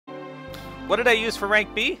What did I use for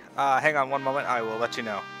rank B? Hang on one moment. I will let you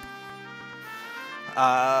know.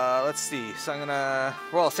 Let's see. So I'm gonna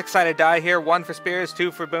roll a 6-sided die here. 1 for spears,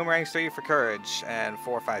 2 for boomerangs, 3 for courage, and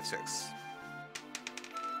 4, 5, 6.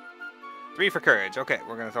 3 for courage. Okay,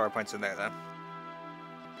 we're gonna throw our points in there then.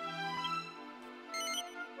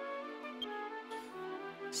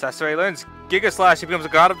 Sasori learns Giga Slash. He becomes a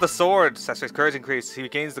god of the sword. Sasori's courage increases. He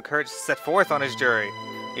gains the courage to set forth on his jury.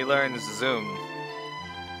 He learns Zoom.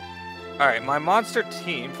 Alright, my monster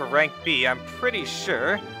team for rank B, I'm pretty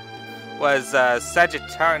sure, was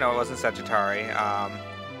Sagittari. No, it wasn't Sagittari.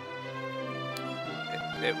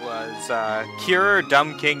 It was Cure,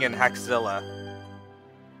 Dumb King, and Haxzilla.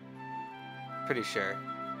 Pretty sure.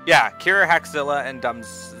 Yeah, Cure, Haxzilla, and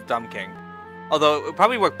Dumb King. Although it would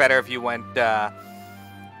probably work better if you went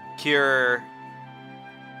Cure,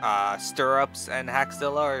 Stirrups, and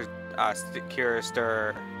Haxzilla, or Cure,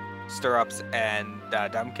 Stirrups, and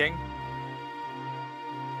Dumb King.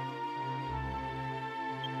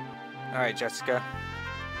 Alright, Jessica.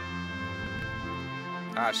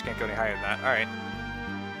 She can't go any higher than that. Alright.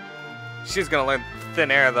 She's gonna learn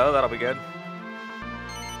Thin Air, though. That'll be good.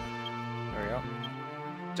 There we go.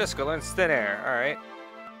 Jessica learns Thin Air. Alright.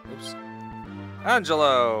 Oops.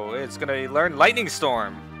 Angelo! It's gonna learn Lightning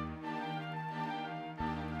Storm.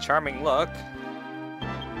 Charming Look.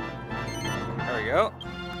 There we go.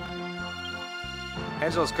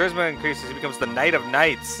 Angelo's charisma increases. He becomes the Knight of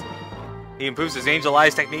Knights. He improves his Angel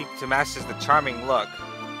Eyes technique to master the Charming Look.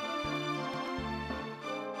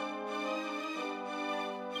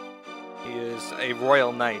 He is a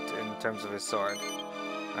royal knight in terms of his sword.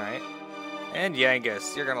 Alright. And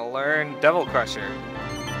Yangus, you're gonna learn Devil Crusher.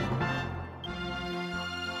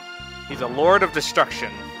 He's a Lord of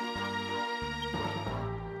Destruction.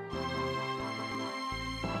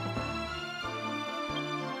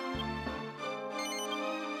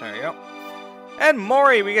 There we go. And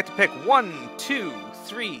Mori, we get to pick 1, 2,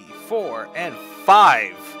 3, 4, and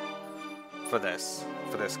 5 for this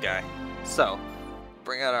guy. So,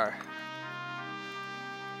 bring out our...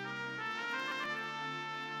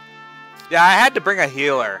 Yeah, I had to bring a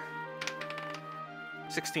healer.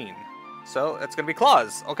 16. So, it's gonna be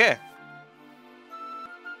Claws. Okay.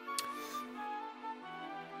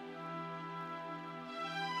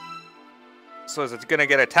 So is it gonna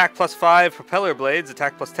get attack +5, propeller blades,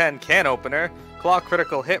 attack +10, can opener, claw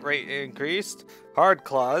critical hit rate increased, hard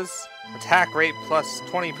claws, attack rate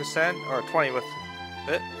 +20% or 20 with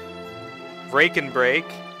it, break and break,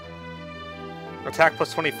 attack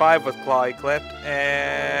 +25 with claw equipped,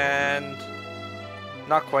 and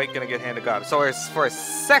not quite gonna get hand of God. So for a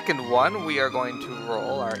second one, we are going to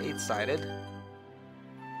roll our 8-sided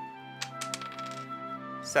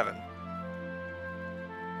 7.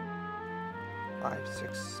 5,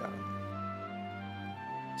 6, 7.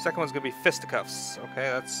 Second one's gonna be Fisticuffs. Okay,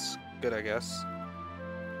 that's good, I guess.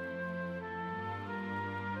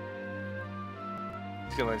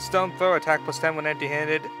 He's gonna learn Stone Throw, attack +10 when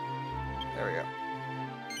empty-handed. There we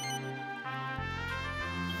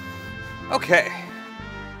go. Okay.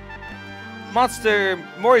 Monster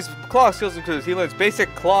Mori's claw skills include he learns basic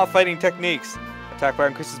claw fighting techniques. Attack power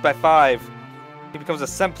increases by 5. He becomes a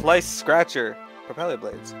Semplice Scratcher. Propeller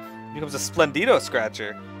blades. He becomes a Splendido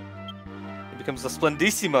Scratcher. He becomes a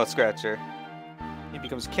Splendissimo Scratcher. He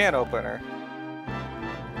becomes Can Opener.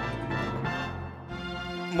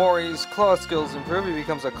 Mori's claw skills improve. He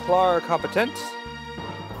becomes a Claw Competent.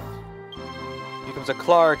 He becomes a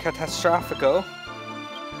Claw Catastrophico.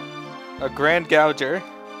 A Grand Gouger.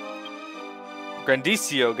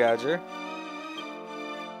 Grandissimo Gouger.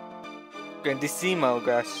 Grandissimo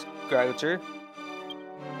Gouger.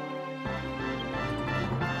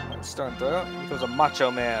 Stone Throw. He becomes a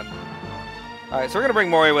Macho Man. Alright, so we're going to bring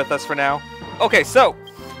Mori with us for now. Okay, so,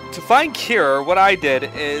 to find Cure, what I did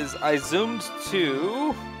is I zoomed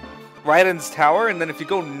to Raiden's Tower, and then if you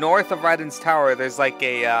go north of Raiden's Tower, there's like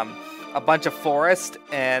a bunch of forest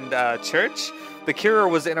and church. The Cure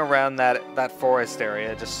was in around that forest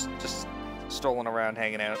area, just strolling around,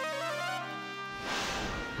 hanging out.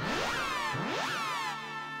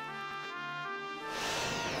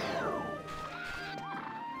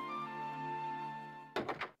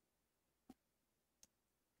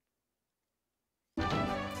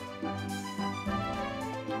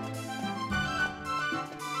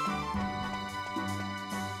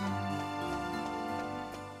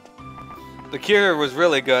 The Cure was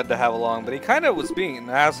really good to have along, but he kind of was being an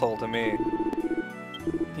asshole to me.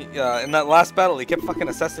 He, in that last battle, he kept fucking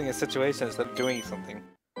assessing his situation instead of doing something.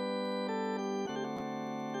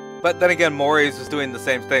 But then again, Mori's was doing the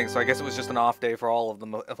same thing, so I guess it was just an off day for all of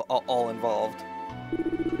them, all involved.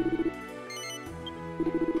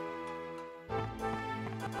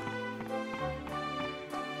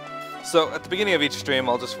 So at the beginning of each stream,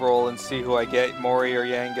 I'll just roll and see who I get, Mori or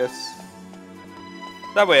Yangus.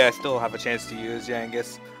 That way I still have a chance to use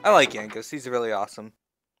Yangus. I like Yangus, he's really awesome.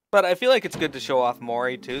 But I feel like it's good to show off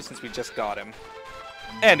Mori too, since we just got him.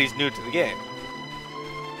 And he's new to the game.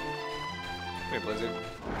 Come here, Blizzard.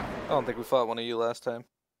 I don't think we fought one of you last time.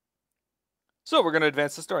 So we're going to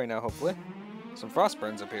advance the story now, hopefully. Some frost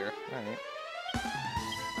burns up here. Alright.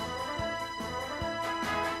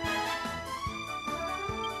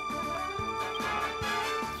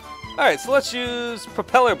 Alright, so let's use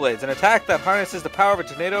Propeller Blades, an attack that harnesses the power of a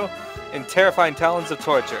tornado in terrifying talons of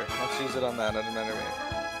torture. Let's use it on that enemy.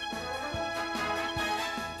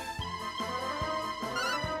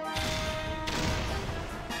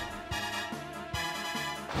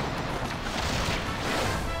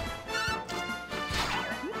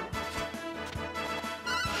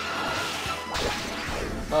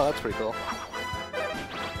 Oh, that's pretty cool.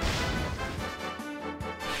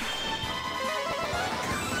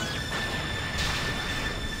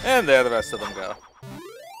 And there the rest of them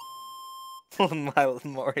go.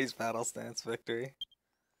 Mori's battle stance victory.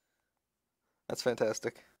 That's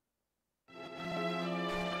fantastic.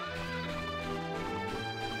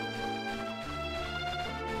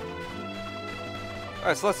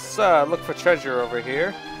 Alright, so let's look for treasure over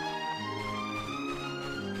here.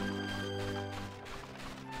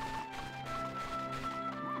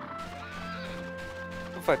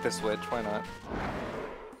 We'll fight this witch, why not?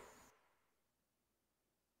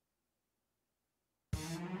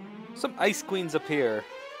 Some ice queens up here.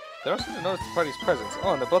 They don't seem to notice the party's presence.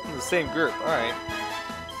 Oh, and they're both in the same group. Alright.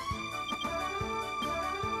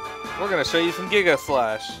 We're gonna show you some Giga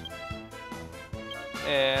Slash.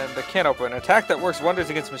 And the can opener, an attack that works wonders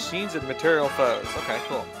against machines and material foes. Okay,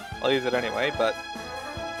 cool. I'll use it anyway, but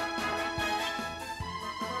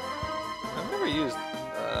I've never used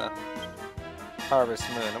Harvest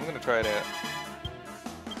Moon. I'm gonna try it out.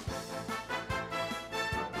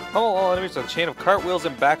 Pummel all enemies with a chain of cartwheels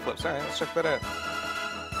and backflips. Alright, let's check that out.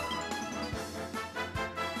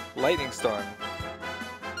 Lightning Storm.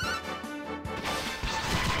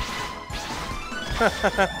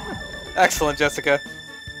 Excellent, Jessica.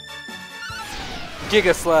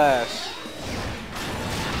 Giga Slash.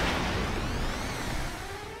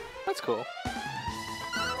 That's cool.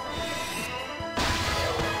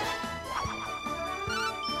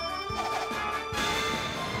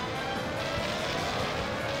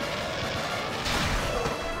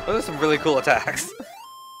 Those are some really cool attacks.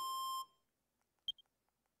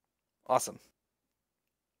 Awesome.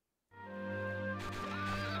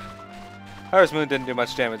 Harvest Moon didn't do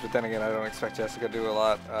much damage, but then again, I don't expect Jessica to do a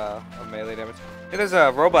lot of melee damage. Hey, there's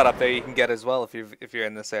a robot up there you can get as well if you're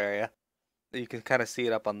in this area. You can kind of see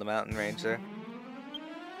it up on the mountain range there.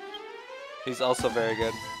 He's also very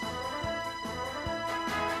good.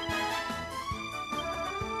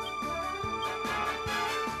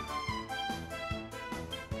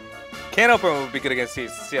 Can opener would be good against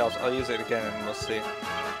these. See, I'll use it again and we'll see.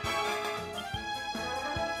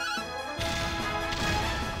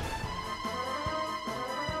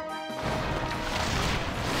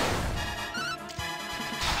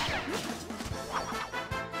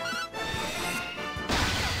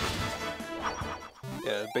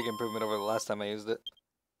 Yeah, big improvement over the last time I used it.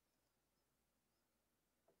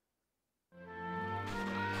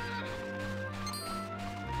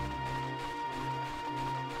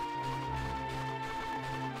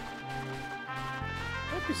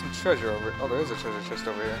 Might be some treasure over. Oh, there is a treasure chest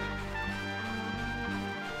over here.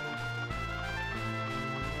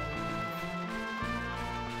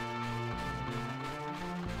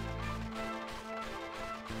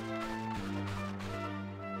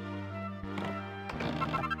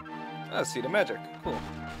 Ah, Seed of Magic. Cool.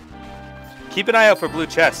 Keep an eye out for blue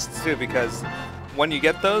chests, too, because when you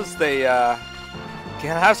get those, they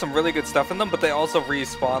can have some really good stuff in them, but they also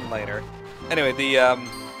respawn later. Anyway,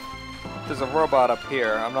 there's a robot up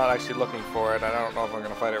here. I'm not actually looking for it. I don't know if I'm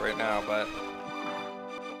going to fight it right now, but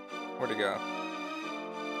where'd it go?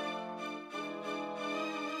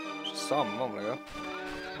 Just saw him a moment ago.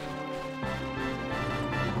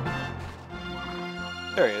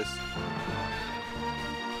 There he is.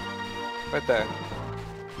 Right there.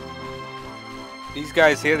 These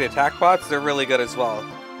guys here, the attack bots, they're really good as well.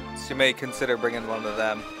 So you may consider bringing one of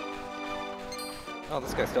them. Oh,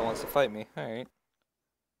 this guy still wants to fight me. Alright.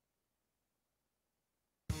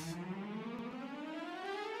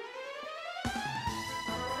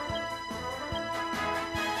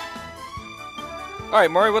 Alright,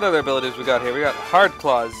 Mori, what other abilities we got here? We got Hard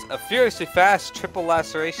Claws, a furiously fast triple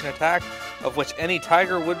laceration attack of which any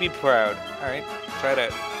tiger would be proud. Alright, try it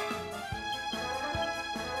out.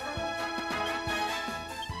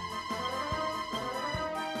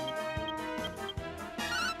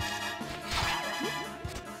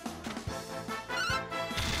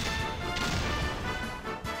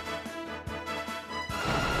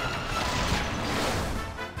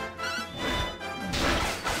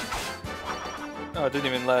 Oh, it didn't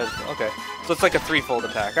even let. Okay, so it's like a threefold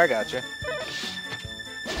attack. I got you.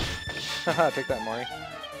 Haha, take that, Mori.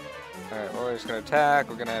 Alright, we're just gonna attack.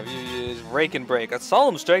 We're gonna have you use Rake and Break. A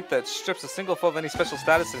solemn strike that strips a single foe of any special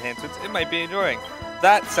status enhancements it might be enduring.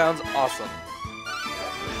 That sounds awesome.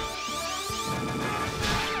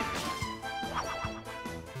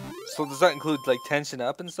 So does that include like tension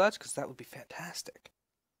up and such? Because that would be fantastic.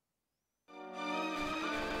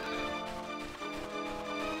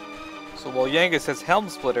 So while Yangus has Helm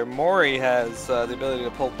Splitter, Mori has the ability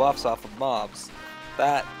to pull buffs off of mobs.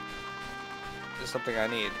 That is something I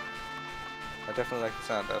need. I definitely like the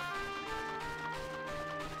sound of.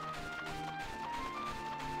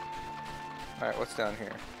 Alright, what's down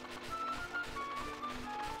here?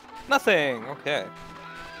 Nothing! Okay.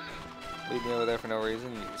 Leave me over there for no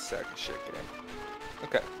reason, you sack of shit game.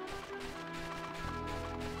 Okay.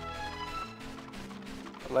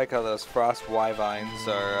 I like how those frost Y-vines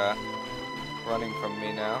are running from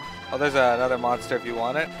me now. Oh, there's another monster if you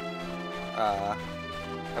want it. A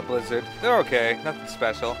blizzard. They're okay, nothing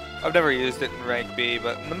special. I've never used it in rank B,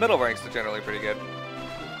 but in the middle ranks they're generally pretty good.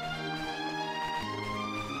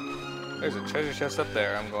 There's a treasure chest up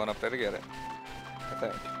there. I'm going up there to get it, I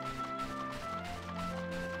think.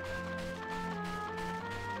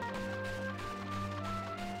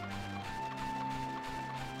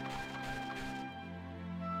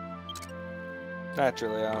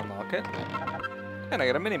 Naturally, I'll unlock it. And I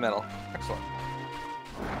got a mini medal. Excellent.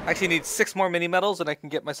 I actually need 6 more mini medals and I can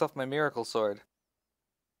get myself my miracle sword.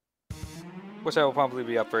 Which I will probably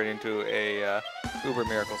be upgrading to a Uber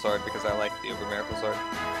miracle sword because I like the Uber miracle sword.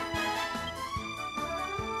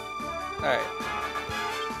 Alright.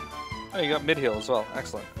 Oh, you got mid heal as well.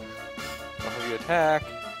 Excellent. I'll have you attack.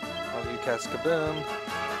 I'll have you cast Kaboom.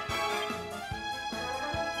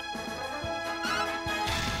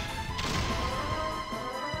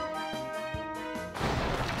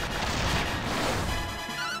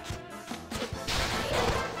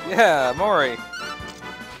 Yeah, Mori.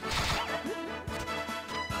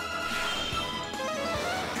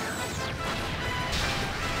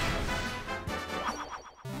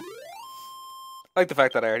 I like the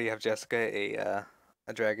fact that I already have Jessica a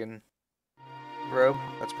dragon robe.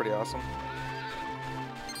 That's pretty awesome.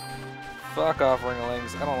 Fuck off,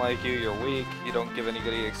 Ringlings. I don't like you. You're weak. You don't give any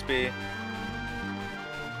good EXP.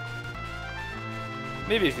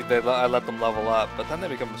 Maybe if I let them level up, but then they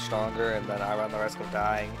become stronger, and then I run the risk of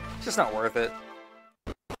dying. It's just not worth it.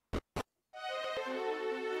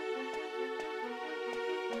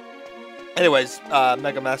 Anyways,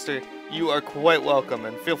 Mega Master, you are quite welcome,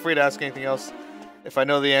 and feel free to ask anything else. If I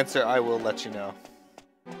know the answer, I will let you know.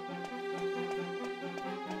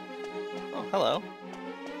 Oh, hello.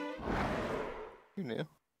 You knew.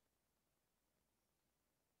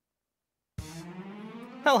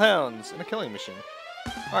 Hellhounds and a killing machine.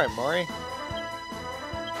 Alright, Mori.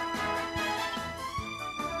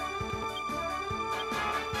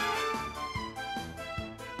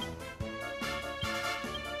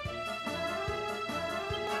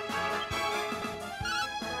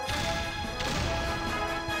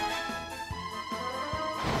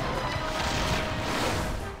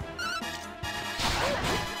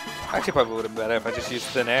 Actually, probably would have been better if I just used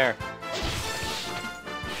thin air.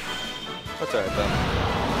 That's alright though.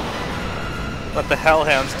 Let the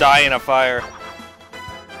Hellhounds die in a fire.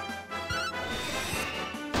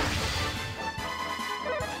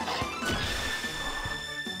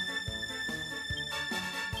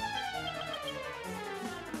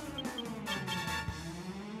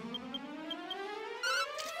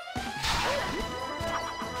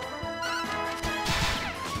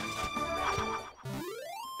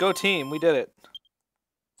 Go team, we did it.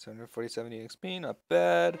 747 EXP, not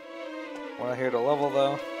bad. We're not here to level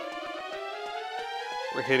though.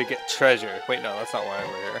 We're here to get treasure. Wait, no, that's not why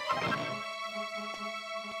we're here.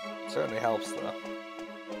 Certainly helps though.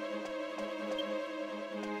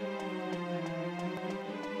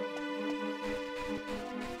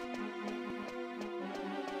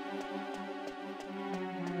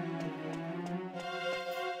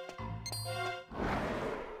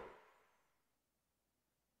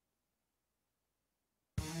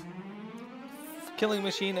 Killing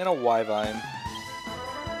machine and a Y-vine.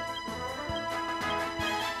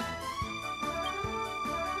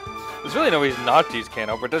 There's really no reason not to use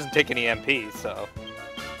Cano, but it doesn't take any MP, so.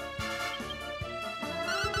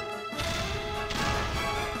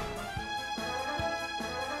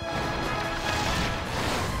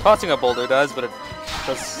 Tossing a boulder does, but it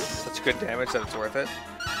does such good damage that it's worth it.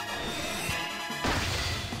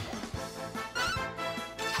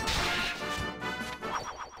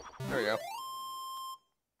 There we go.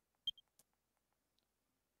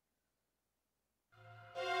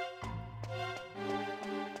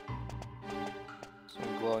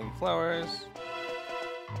 flowers.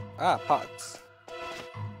 Ah, pots.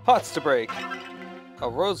 Pots to break. A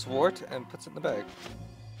rose wart and puts it in the bag.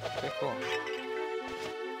 Okay, cool.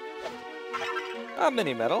 A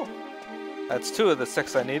mini medal. That's 2 of the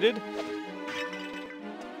 6 I needed.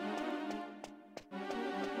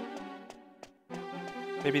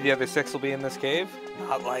 Maybe the other 6 will be in this cave?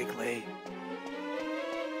 Not likely.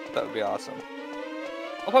 That would be awesome.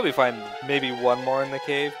 I'll probably find maybe 1 more in the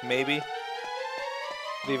cave, maybe.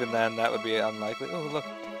 But even then, that would be unlikely. Oh, look,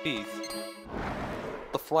 bees.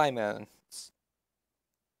 The flyman.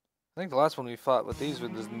 I think the last one we fought with these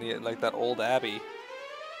was in the, like that old abbey.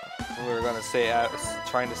 We were gonna say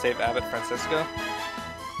trying to save Abbot Francisco.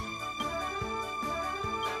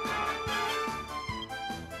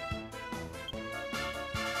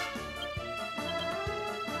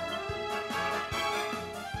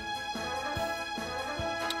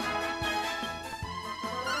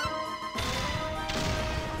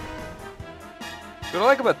 What I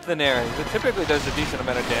like about Thin Air is it typically does a decent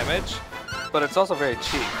amount of damage, but it's also very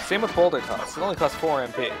cheap. Same with Boulder Toss. It only costs 4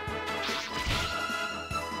 MP.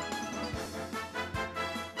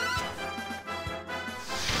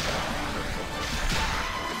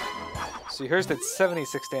 See, hers did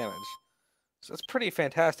 76 damage. So that's pretty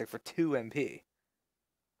fantastic for 2 MP.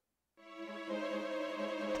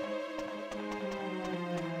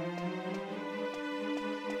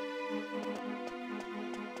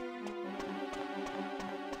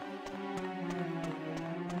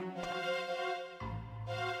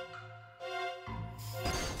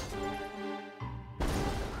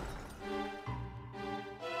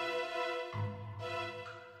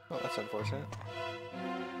 Oh, that's unfortunate.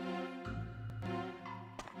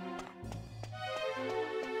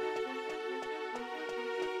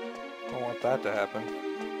 I don't want that to happen.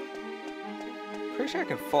 Pretty sure I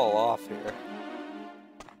can fall off here.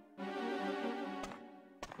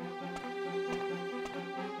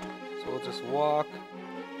 So we'll just walk,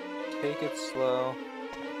 take it slow.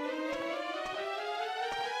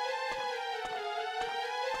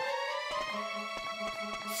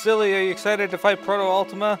 Silly, are you excited to fight Proto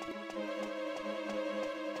Ultima?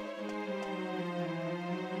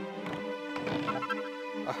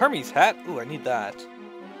 A Hermes hat? Ooh, I need that.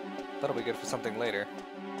 That'll be good for something later.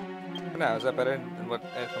 For now, is that better than what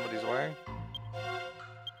somebody's wearing?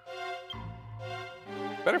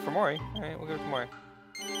 Better for Mori. Alright, we'll give it to Mori.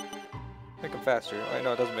 Make him faster. Oh, wait,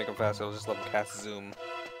 no, it doesn't make him faster. It'll just let him cast Zoom.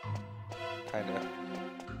 Kinda.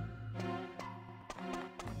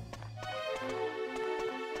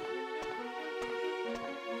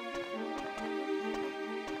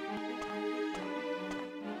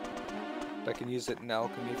 I can use it in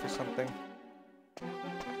alchemy for something.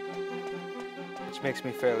 Which makes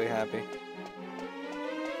me fairly happy.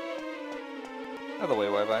 Out of the way,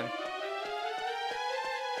 Wyvine.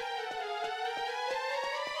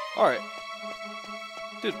 Alright.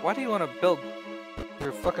 Dude, why do you want to build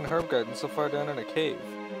your fucking herb garden so far down in a cave?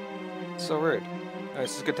 It's so rude. Alright,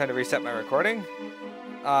 this is a good time to reset my recording.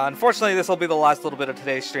 Unfortunately, this will be the last little bit of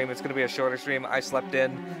today's stream. It's going to be a shorter stream. I slept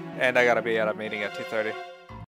in, and I gotta be at a meeting at 2:30.